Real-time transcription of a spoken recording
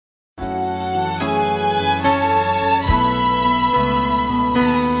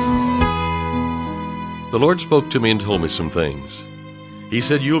The Lord spoke to me and told me some things. He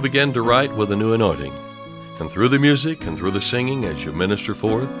said, you'll begin to write with a new anointing. And through the music and through the singing as you minister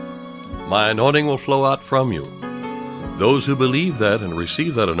forth, my anointing will flow out from you. Those who believe that and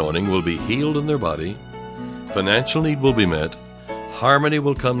receive that anointing will be healed in their body. Financial need will be met. Harmony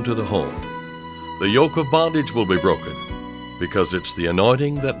will come to the home. The yoke of bondage will be broken, because it's the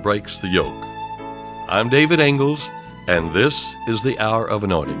anointing that breaks the yoke. I'm David Engels, and this is the Hour of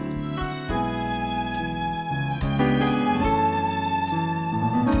Anointing.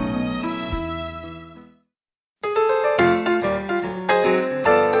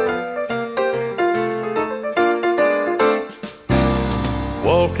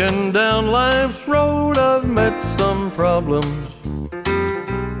 Walking down life's road, I've met some problems.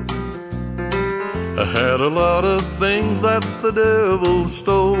 I had a lot of things that the devil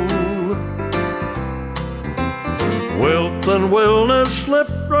stole. Wealth and wellness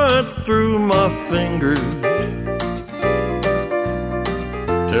slipped right through my fingers,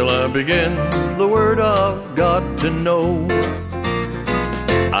 till I began the Word of God to know.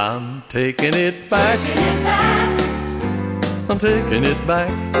 I'm taking it back. I'm taking it back.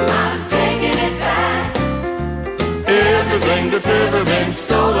 I'm taking it back. Everything that's ever been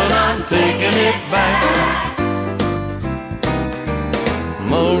stolen, I'm taking it back.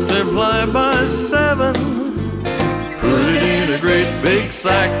 Multiply by 7, put it in a great big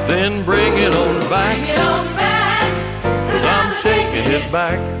sack, then bring it on back. Bring it on back. 'Cause I'm taking it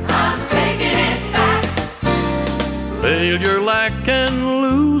back. I'm taking it back. Failure, lack, and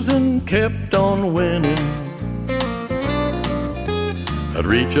losing kept on winning. I'd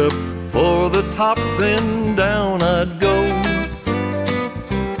reach up for the top, then down I'd go.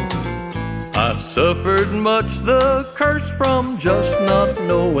 I suffered much the curse from just not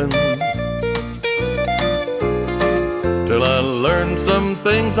knowing, till I learned some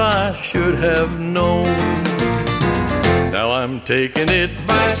things I should have known. Now I'm taking it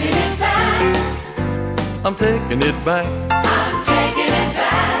back. Taking it back. I'm taking it back. I'm taking it back.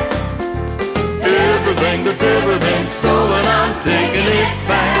 Everything that's ever been stolen, I'm taking it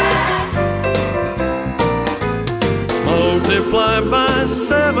back. Multiply by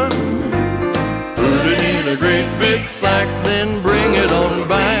 7, put it in a great big sack, then bring it on Bring it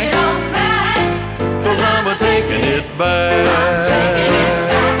back. on back. 'Cause I'm taking it back. I'm taking it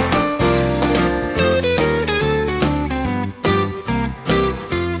back.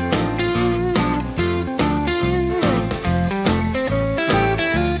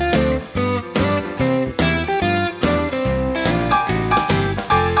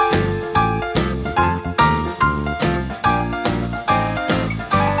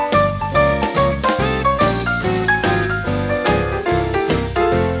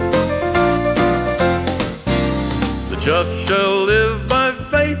 Just shall live by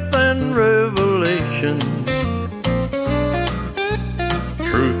faith and revelation.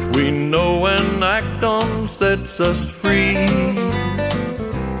 Truth we know and act on sets us free.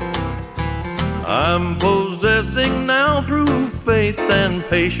 I'm possessing now through faith and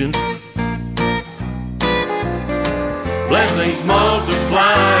patience. Blessings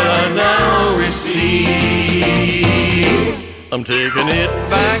multiply, I now receive. I'm taking it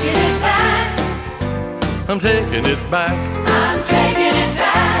back. Taking it back. I'm taking it back. I'm taking it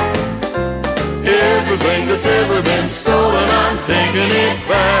back. Everything that's ever been stolen, I'm taking it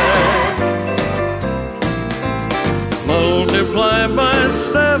back. Multiply by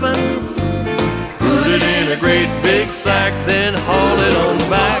 7, put it in a great big sack, then haul it on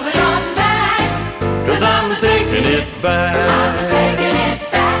back. Hold it on back. 'Cause I'm taking it back. I'm taking it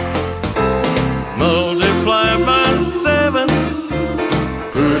back. Multiply by 7,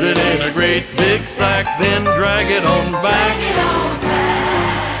 put it in a great big sack, then drag it on back. Bring it on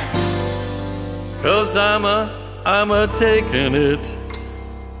back. 'Cause I'm taking it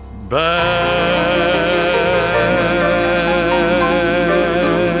back.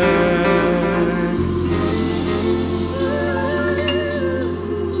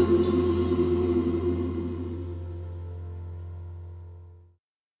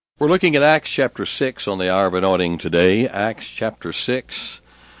 We're looking at Acts chapter 6 on the Hour of Anointing today. Acts chapter 6,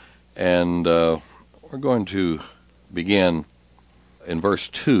 and we're going to begin in verse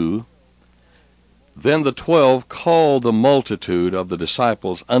 2. Then the 12 called the multitude of the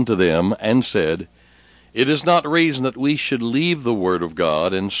disciples unto them, and said, It is not reason that we should leave the word of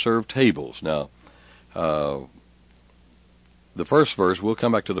God and serve tables. Now, the first verse, we'll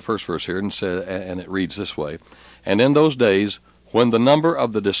come back to the first verse here, and it reads this way. And in those days, when the number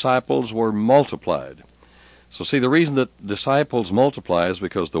of the disciples were multiplied. So see, the reason that disciples multiply is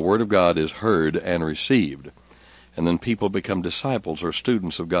because the word of God is heard and received. And then people become disciples or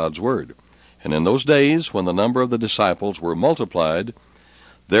students of God's word. And in those days, when the number of the disciples were multiplied,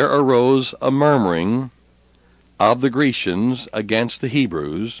 there arose a murmuring of the Grecians against the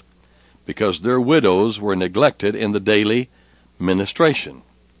Hebrews, because their widows were neglected in the daily ministration.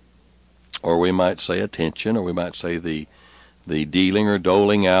 Or we might say attention, or we might say the dealing or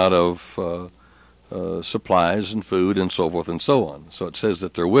doling out of supplies and food and so forth and so on. So it says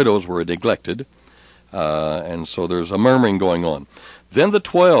that their widows were neglected, and so there's a murmuring going on. Then the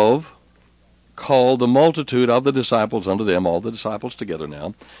 12 called the multitude of the disciples unto them, all the disciples together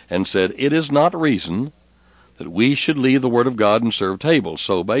now, and said, It is not reason that we should leave the word of God and serve tables.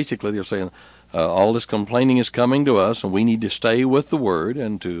 So basically they're saying all this complaining is coming to us, and we need to stay with the word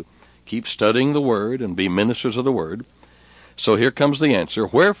and to keep studying the word and be ministers of the word. So here comes the answer.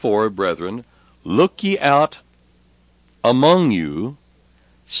 Wherefore, brethren, look ye out among you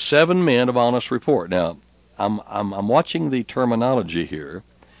 7 men of honest report. Now, I'm watching the terminology here.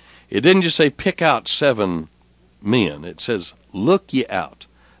 It didn't just say pick out 7 men. It says look ye out.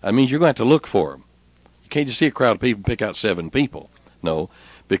 That means you're going to have to look for them. You can't just see a crowd of people and pick out 7 people. No,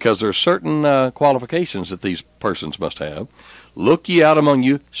 because there are certain qualifications that these persons must have. Look ye out among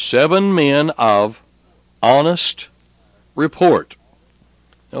you 7 men of honest report.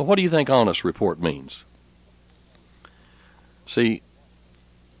 Now, what do you think honest report means? See,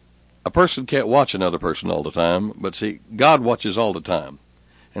 a person can't watch another person all the time, but see, God watches all the time.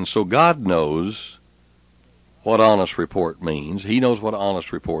 And so God knows what honest report means. He knows what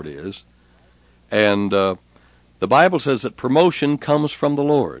honest report is. And the Bible says that promotion comes from the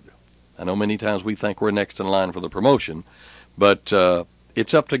Lord. I know many times we think we're next in line for the promotion, but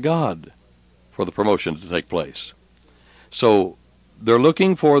it's up to God for the promotion to take place. So they're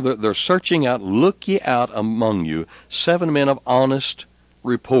looking for, they're searching out, look ye out among you 7 men of honest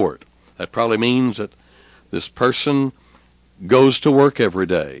report. That probably means that this person goes to work every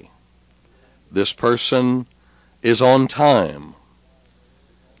day. This person is on time.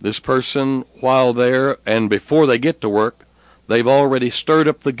 This person, while there and before they get to work, they've already stirred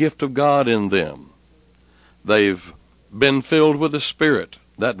up the gift of God in them. They've been filled with the Spirit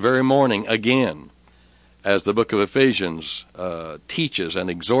that very morning again, as the book of Ephesians teaches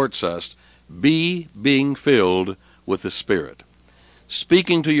and exhorts us, being filled with the Spirit.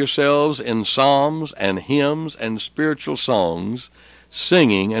 Speaking to yourselves in psalms and hymns and spiritual songs,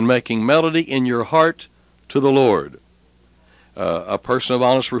 singing and making melody in your heart to the Lord. A person of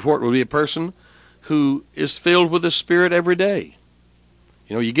honest report would be a person who is filled with the Spirit every day.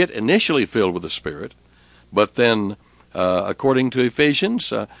 You know, you get initially filled with the Spirit, but then, according to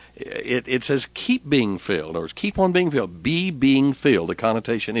Ephesians, it says keep being filled, or keep on being filled. Be being filled. The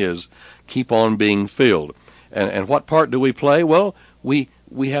connotation is keep on being filled. And what part do we play? Well, we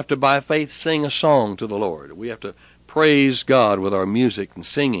have to, by faith, sing a song to the Lord. We have to praise God with our music and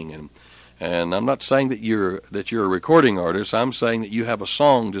singing. And I'm not saying that you're a recording artist. I'm saying that you have a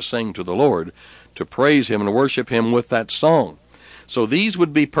song to sing to the Lord, to praise Him and worship Him with that song. So these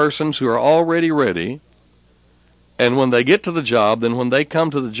would be persons who are already ready. And when they get to the job, then when they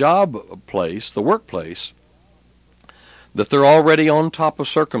come to the job place, the workplace, that they're already on top of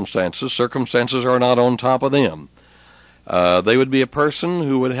circumstances. Circumstances are not on top of them. They would be a person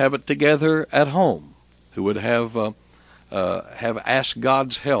who would have it together at home, who would have asked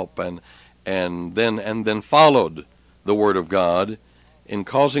God's help and then followed the Word of God in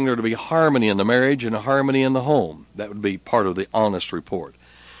causing there to be harmony in the marriage and a harmony in the home. That would be part of the honest report.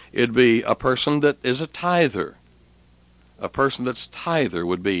 It'd be a person that is a tither. A person that's tither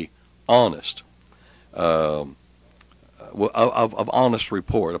would be honest, of honest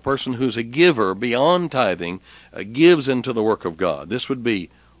report. A person who's a giver beyond tithing gives into the work of God. This would be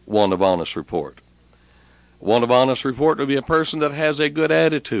one of honest report. One of honest report would be a person that has a good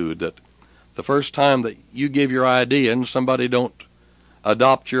attitude, that the first time that you give your idea and somebody don't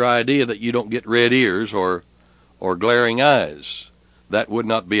adopt your idea, that you don't get red ears or glaring eyes. That would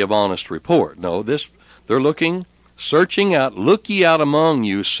not be of honest report. No, they're looking, searching out, look ye out among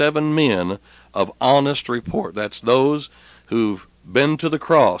you 7 men of honest report. That's those who've been to the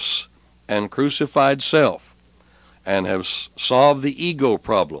cross and crucified self and have solved the ego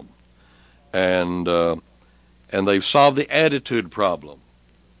problem, and they've solved the attitude problem.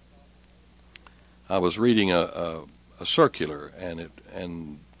 I was reading a circular,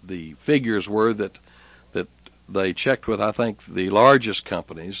 and the figures were that they checked with, I think, the largest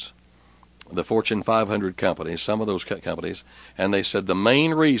companies, the Fortune 500 companies, some of those companies, and they said the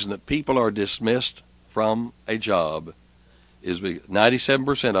main reason that people are dismissed from a job is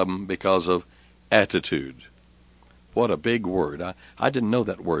 97% of them because of attitude. What a big word. I didn't know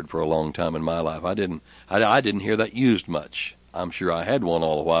that word for a long time in my life. I didn't hear that used much. I'm sure I had one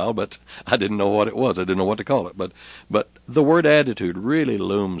all the while, but I didn't know what it was. I didn't know what to call it. But the word attitude really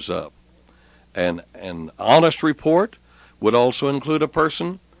looms up. And an honest report would also include a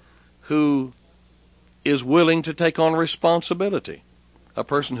person who is willing to take on responsibility. A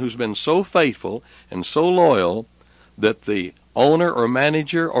person who's been so faithful and so loyal that the owner or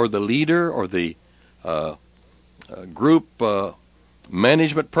manager or the leader or the group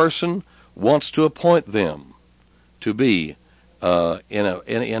management person wants to appoint them to be in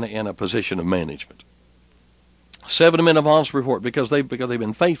a position of management. 7 men of honest report because they've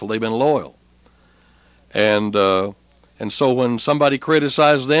been faithful, they've been loyal, and so when somebody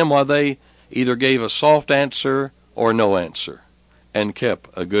criticized them, why, they either gave a soft answer or no answer, and kept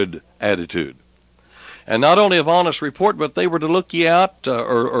a good attitude. And not only of honest report, but they were to look ye out,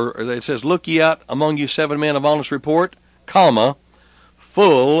 or it says, look ye out among you 7 men of honest report, comma,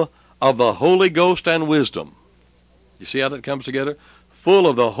 full of the Holy Ghost and wisdom. You see how that comes together? Full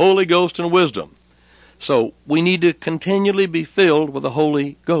of the Holy Ghost and wisdom. So we need to continually be filled with the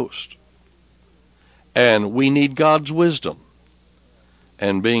Holy Ghost. And we need God's wisdom.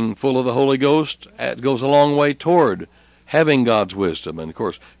 And being full of the Holy Ghost goes a long way toward having God's wisdom. And of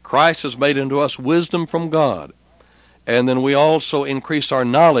course, Christ has made unto us wisdom from God. And then we also increase our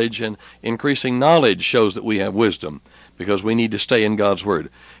knowledge, and increasing knowledge shows that we have wisdom, because we need to stay in God's Word.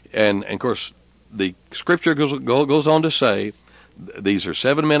 And of course, the Scripture goes on to say, these are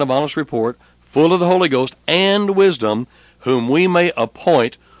 7 men of honest report, full of the Holy Ghost and wisdom, whom we may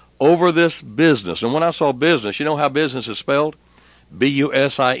appoint over this business. And when I saw business, you know how business is spelled?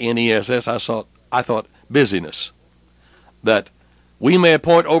 B-U-S-I-N-E-S-S. I thought busyness. That we may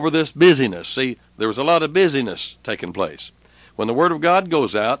appoint over this busyness. See, there was a lot of busyness taking place. When the Word of God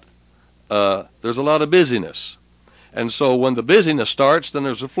goes out, there's a lot of busyness. And so when the busyness starts, then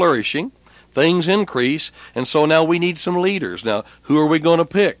there's a flourishing. Things increase, and so now we need some leaders. Now, who are we going to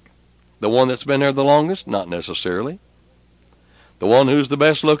pick? The one that's been there the longest? Not necessarily. The one who's the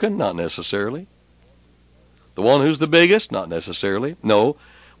best looking? Not necessarily. The one who's the biggest? Not necessarily. No,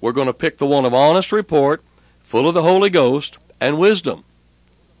 we're going to pick the one of honest report, full of the Holy Ghost and wisdom,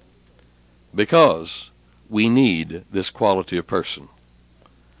 because we need this quality of person.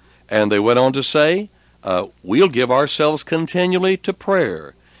 And they went on to say, we'll give ourselves continually to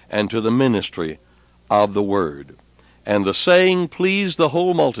prayer and to the ministry of the word. And the saying pleased the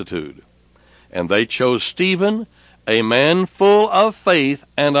whole multitude. And they chose Stephen, a man full of faith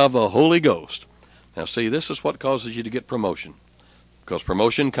and of the Holy Ghost. Now see, this is what causes you to get promotion. Because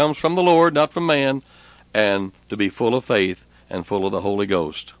promotion comes from the Lord, not from man. And to be full of faith and full of the Holy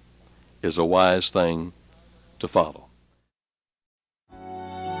Ghost is a wise thing to follow.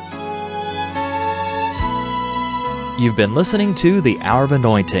 You've been listening to The Hour of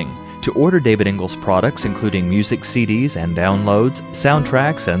Anointing. To order David Ingles products, including music CDs and downloads,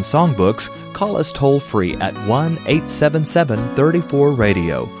 soundtracks, and songbooks, call us toll-free at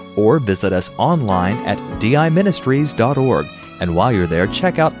 1-877-34-RADIO or visit us online at diministries.org. And while you're there,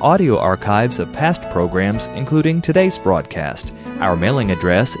 check out audio archives of past programs, including today's broadcast. Our mailing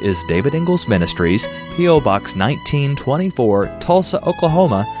address is David Ingles Ministries, P.O. Box 1924, Tulsa,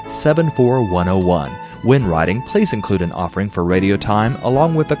 Oklahoma 74101. When writing, please include an offering for radio time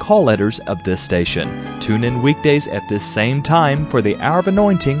along with the call letters of this station. Tune in weekdays at this same time for the Hour of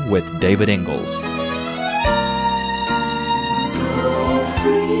Anointing with David Ingles. Go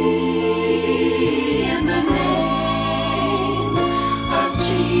free in the name of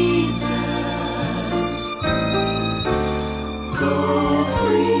Jesus. Go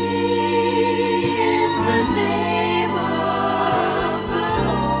free in the name of the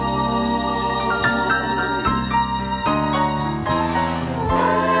Lord.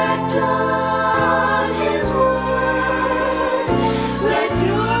 Act on His word. Let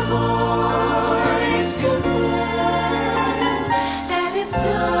your voice confirm that it's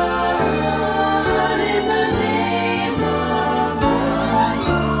done.